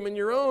kingdom and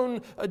your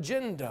own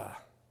agenda.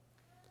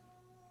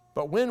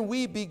 But when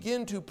we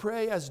begin to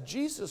pray as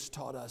Jesus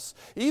taught us,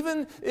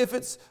 even if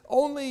it's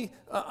only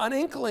an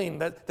inkling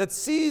that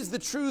sees the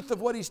truth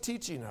of what he's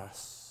teaching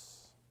us,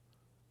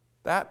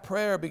 that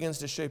prayer begins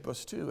to shape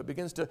us too. It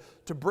begins to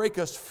break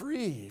us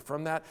free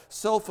from that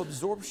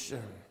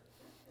self-absorption.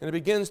 And it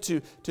begins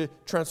to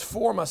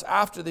transform us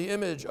after the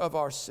image of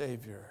our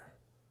Savior,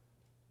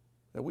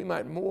 that we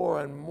might more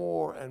and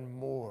more and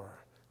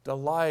more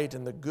delight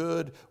in the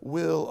good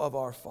will of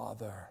our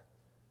Father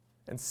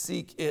and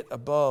seek it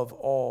above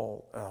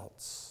all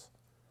else.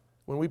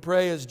 When we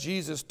pray as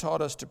Jesus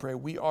taught us to pray,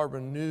 we are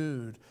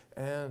renewed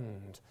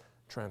and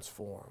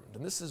transformed.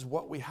 And this is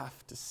what we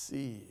have to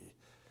see.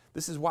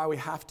 This is why we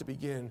have to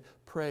begin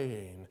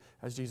praying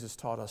as Jesus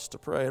taught us to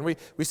pray. And we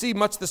see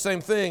much the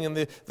same thing in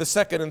the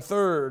second and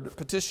third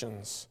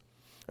petitions.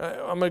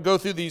 I'm going to go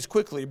through these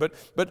quickly,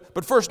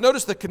 but first,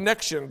 notice the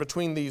connection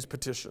between these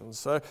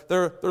petitions.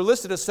 They're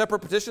listed as separate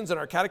petitions in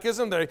our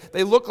catechism.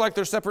 They look like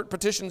they're separate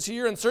petitions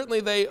here, and certainly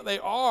they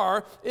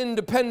are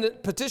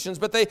independent petitions,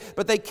 but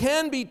they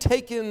can be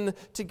taken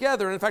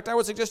together. And in fact, I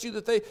would suggest to you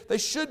that they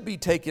should be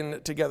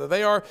taken together.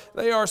 They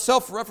are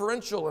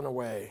self-referential in a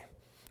way.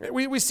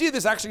 We see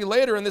this actually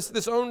later in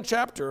this own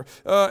chapter.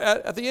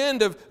 At the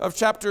end of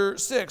chapter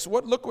 6,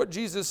 look what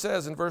Jesus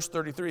says in verse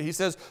 33. He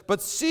says,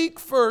 "But seek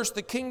first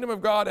the kingdom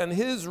of God and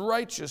his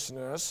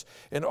righteousness,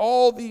 and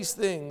all these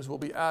things will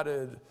be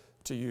added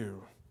to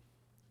you."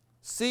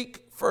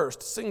 Seek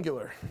first,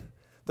 singular.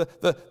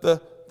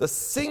 The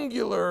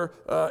singular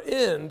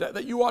end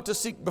that you ought to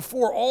seek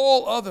before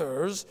all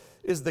others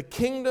is the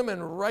kingdom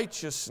and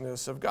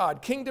righteousness of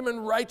God. Kingdom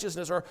and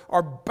righteousness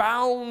are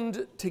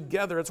bound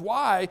together. It's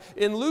why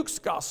in Luke's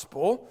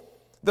gospel,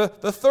 the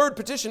third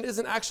petition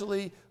isn't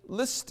actually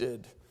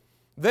listed.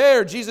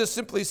 There, Jesus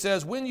simply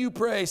says, when you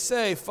pray,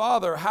 say,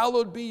 "Father,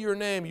 hallowed be your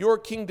name, your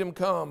kingdom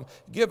come.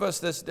 Give us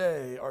this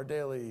day our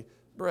daily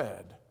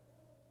bread."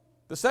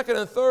 The second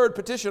and third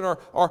petition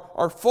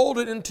are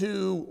folded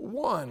into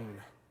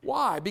one.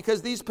 Why?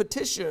 Because these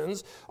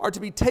petitions are to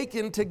be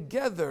taken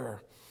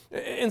together.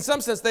 In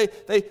some sense,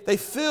 they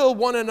fill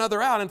one another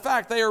out. In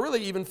fact, they are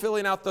really even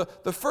filling out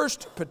the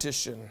first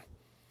petition.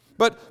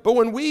 But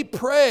when we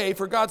pray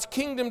for God's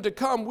kingdom to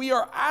come, we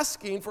are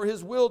asking for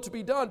his will to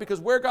be done, because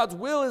where God's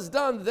will is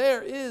done,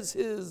 there is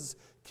his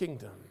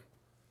kingdom.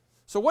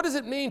 So what does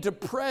it mean to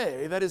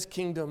pray that his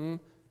kingdom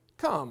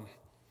come?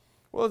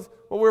 Well,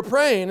 what we're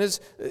praying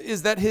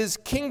is that his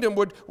kingdom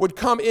would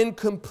come in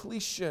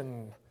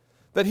completion.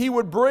 That he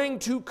would bring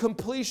to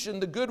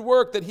completion the good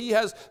work that he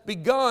has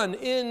begun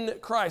in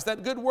Christ.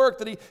 That good work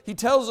that he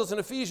tells us in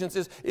Ephesians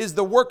is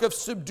the work of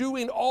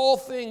subduing all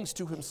things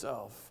to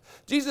himself.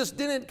 Jesus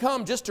didn't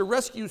come just to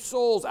rescue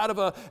souls out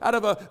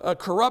of a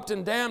corrupt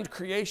and damned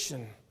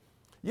creation.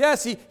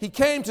 Yes, he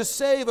came to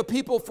save a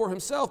people for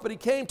himself, but he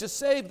came to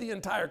save the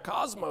entire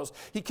cosmos.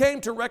 He came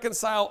to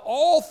reconcile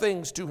all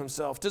things to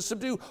himself, to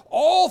subdue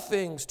all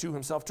things to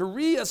himself, to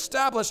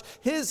reestablish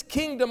his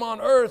kingdom on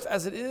earth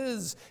as it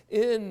is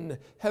in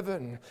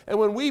heaven. And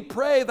when we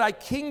pray, "Thy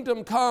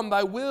kingdom come,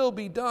 thy will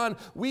be done,"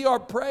 we are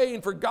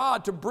praying for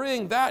God to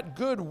bring that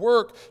good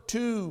work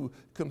to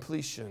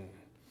completion.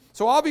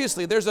 So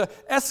obviously, there's an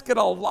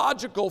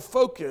eschatological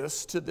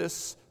focus to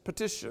this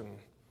petition.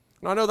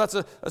 Now, I know that's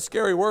a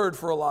scary word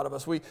for a lot of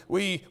us.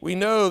 We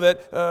know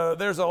that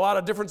there's a lot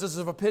of differences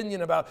of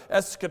opinion about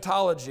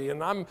eschatology,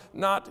 and I'm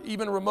not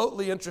even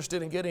remotely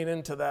interested in getting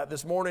into that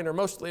this morning or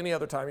mostly any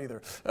other time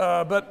either.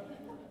 But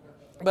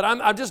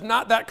I'm just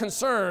not that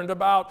concerned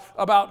about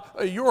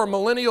your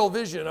millennial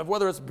vision of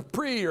whether it's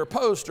pre or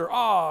post or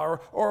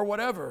or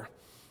whatever.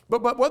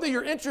 But whether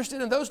you're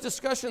interested in those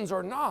discussions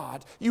or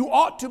not, you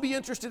ought to be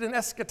interested in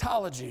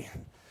eschatology.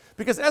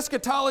 Because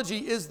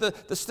eschatology is the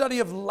study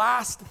of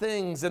last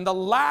things, and the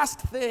last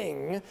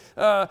thing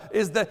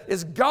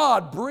is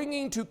God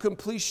bringing to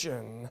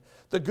completion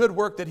the good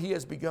work that he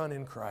has begun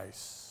in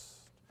Christ.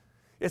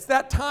 It's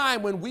that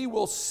time when we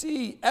will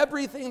see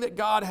everything that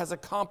God has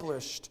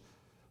accomplished,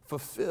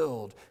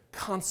 fulfilled,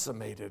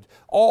 consummated,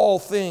 all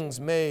things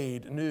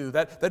made new.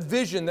 That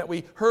vision that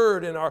we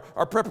heard in our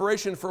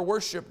preparation for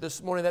worship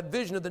this morning, that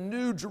vision of the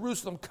new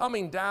Jerusalem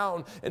coming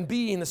down and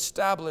being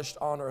established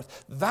on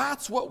earth.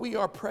 That's what we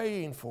are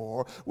praying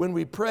for when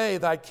we pray,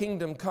 thy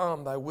kingdom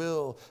come, thy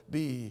will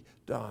be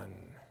done.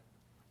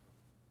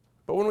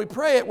 But when we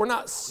pray it, we're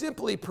not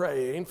simply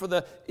praying for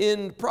the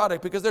end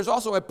product, because there's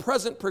also a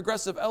present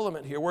progressive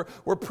element here.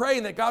 We're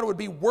praying that God would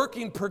be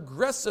working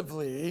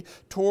progressively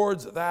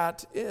towards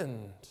that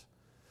end.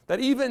 That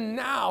even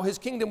now His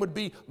kingdom would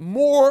be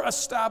more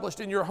established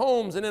in your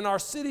homes and in our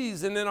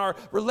cities and in our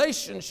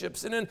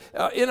relationships and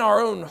in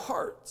our own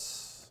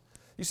hearts.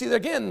 You see,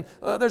 again,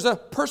 there's a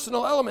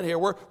personal element here.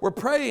 We're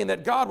praying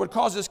that God would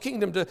cause His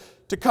kingdom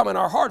to come in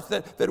our hearts,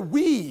 that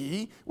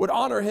we would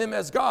honor Him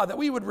as God, that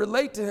we would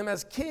relate to Him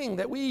as King,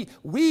 that we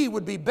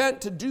would be bent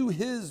to do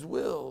His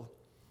will.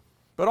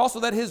 But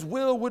also that His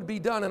will would be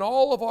done in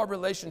all of our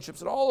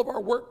relationships, in all of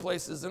our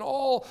workplaces, in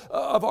all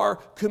of our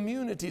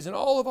communities, in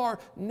all of our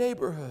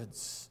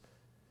neighborhoods,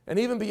 and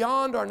even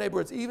beyond our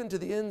neighborhoods, even to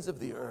the ends of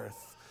the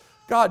earth.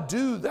 God,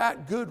 do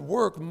that good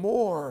work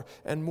more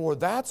and more.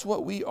 That's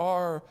what we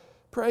are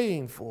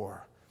praying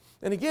for.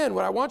 And again,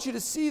 what I want you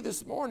to see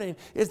this morning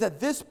is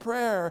that this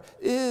prayer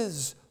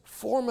is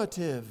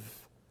formative.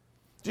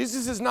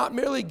 Jesus is not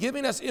merely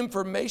giving us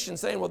information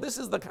saying, well, this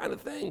is the kind of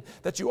thing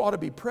that you ought to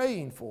be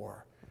praying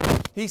for.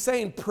 He's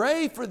saying,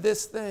 pray for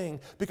this thing,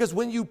 because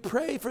when you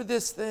pray for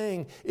this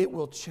thing, it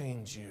will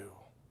change you.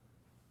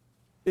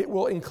 It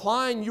will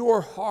incline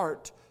your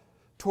heart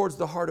towards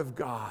the heart of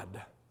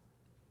God.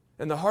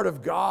 And the heart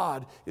of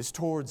God is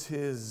towards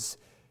His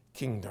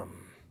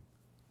kingdom.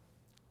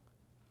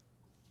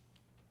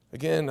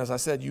 Again, as I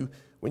said,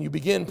 when you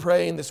begin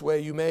praying this way,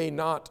 you may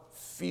not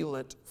feel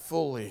it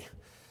fully.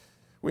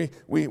 We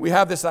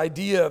have this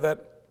idea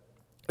that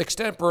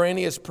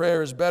extemporaneous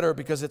prayer is better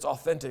because it's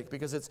authentic,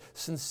 because it's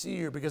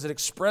sincere, because it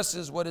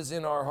expresses what is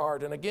in our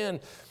heart. And again,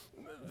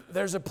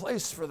 there's a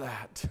place for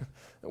that.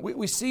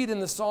 We see it in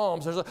the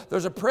Psalms.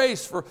 There's a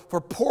place for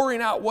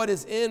pouring out what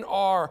is in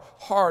our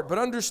heart. But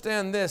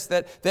understand this,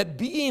 that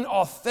being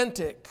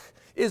authentic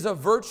is a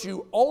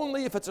virtue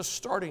only if it's a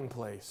starting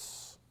place.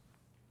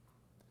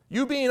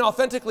 You being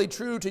authentically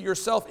true to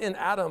yourself in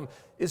Adam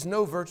is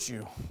no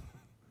virtue.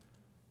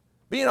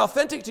 Being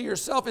authentic to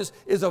yourself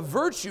is a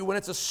virtue when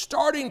it's a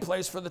starting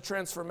place for the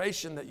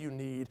transformation that you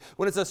need.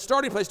 When it's a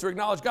starting place to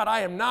acknowledge, God, I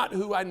am not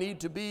who I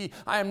need to be.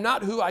 I am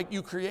not who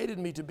you created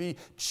me to be.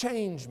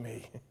 Change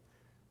me.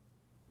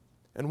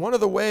 And one of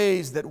the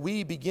ways that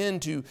we begin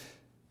to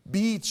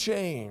be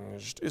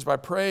changed is by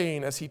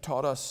praying as He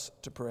taught us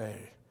to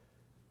pray.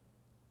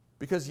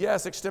 Because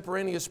yes,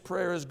 extemporaneous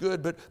prayer is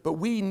good, but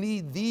we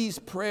need these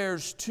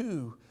prayers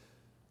too.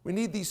 We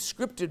need these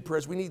scripted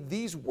prayers. We need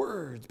these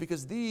words,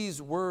 because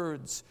these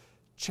words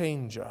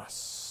change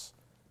us.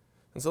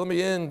 And so let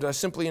me end by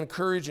simply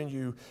encouraging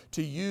you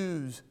to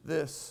use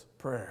this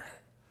prayer.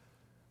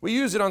 We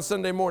use it on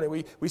Sunday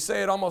morning. We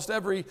say it almost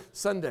every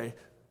Sunday.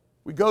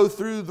 We go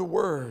through the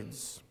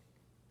words.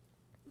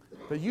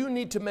 But you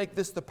need to make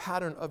this the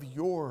pattern of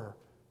your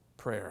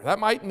prayer. That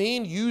might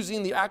mean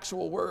using the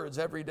actual words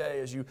every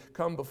day as you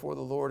come before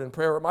the Lord in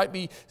prayer. It might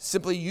be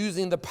simply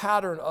using the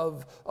pattern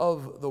of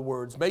the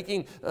words,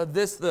 making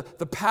this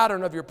the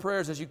pattern of your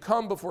prayers as you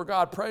come before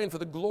God, praying for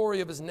the glory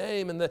of His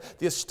name and the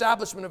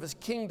establishment of His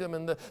kingdom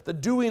and the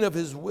doing of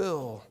His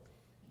will.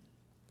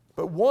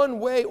 But one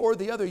way or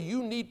the other,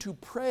 you need to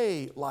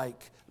pray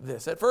like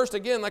this. At first,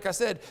 again, like I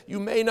said, you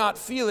may not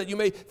feel it. You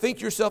may think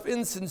yourself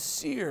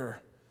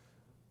insincere.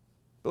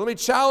 But let me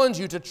challenge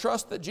you to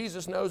trust that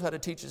Jesus knows how to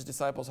teach His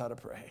disciples how to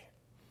pray.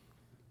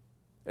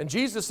 And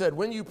Jesus said,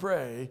 when you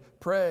pray,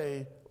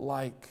 pray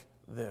like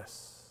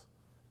this.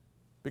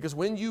 Because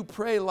when you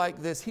pray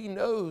like this, He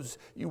knows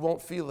you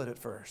won't feel it at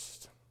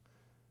first.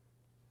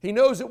 He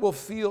knows it will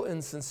feel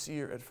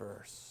insincere at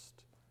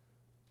first.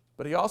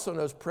 But He also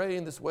knows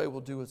praying this way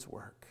will do its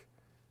work.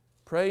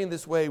 Praying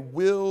this way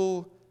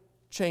will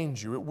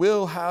change you. It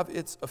will have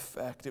its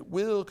effect. It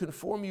will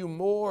conform you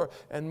more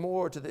and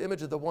more to the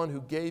image of the one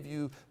who gave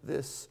you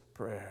this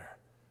prayer.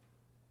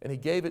 And He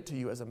gave it to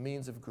you as a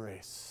means of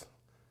grace,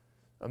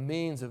 a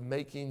means of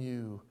making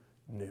you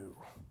new.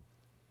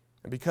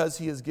 And because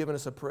He has given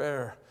us a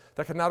prayer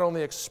that can not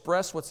only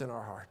express what's in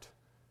our heart,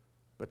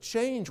 but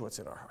change what's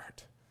in our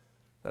heart,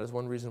 that is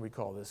one reason we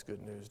call this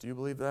good news. Do you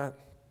believe that?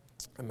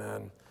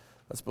 Amen.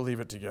 Let's believe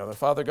it together.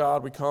 Father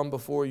God, we come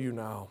before You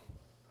now,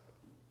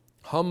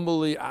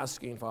 humbly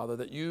asking, Father,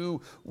 that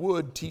You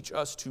would teach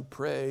us to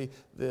pray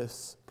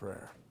this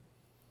prayer.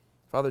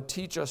 Father,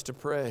 teach us to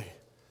pray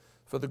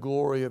for the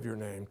glory of Your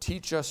name.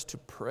 Teach us to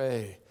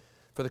pray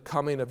for the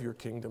coming of Your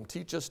kingdom.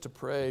 Teach us to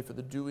pray for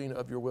the doing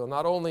of Your will,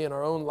 not only in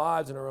our own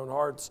lives and our own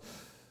hearts,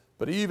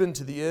 but even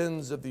to the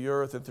ends of the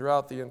earth and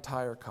throughout the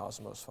entire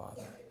cosmos,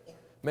 Father.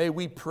 May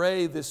we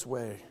pray this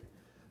way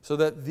so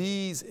that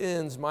these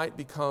ends might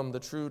become the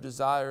true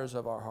desires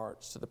of our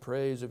hearts to the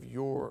praise of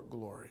Your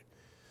glory.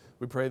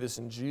 We pray this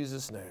in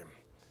Jesus' name.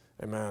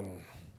 Amen.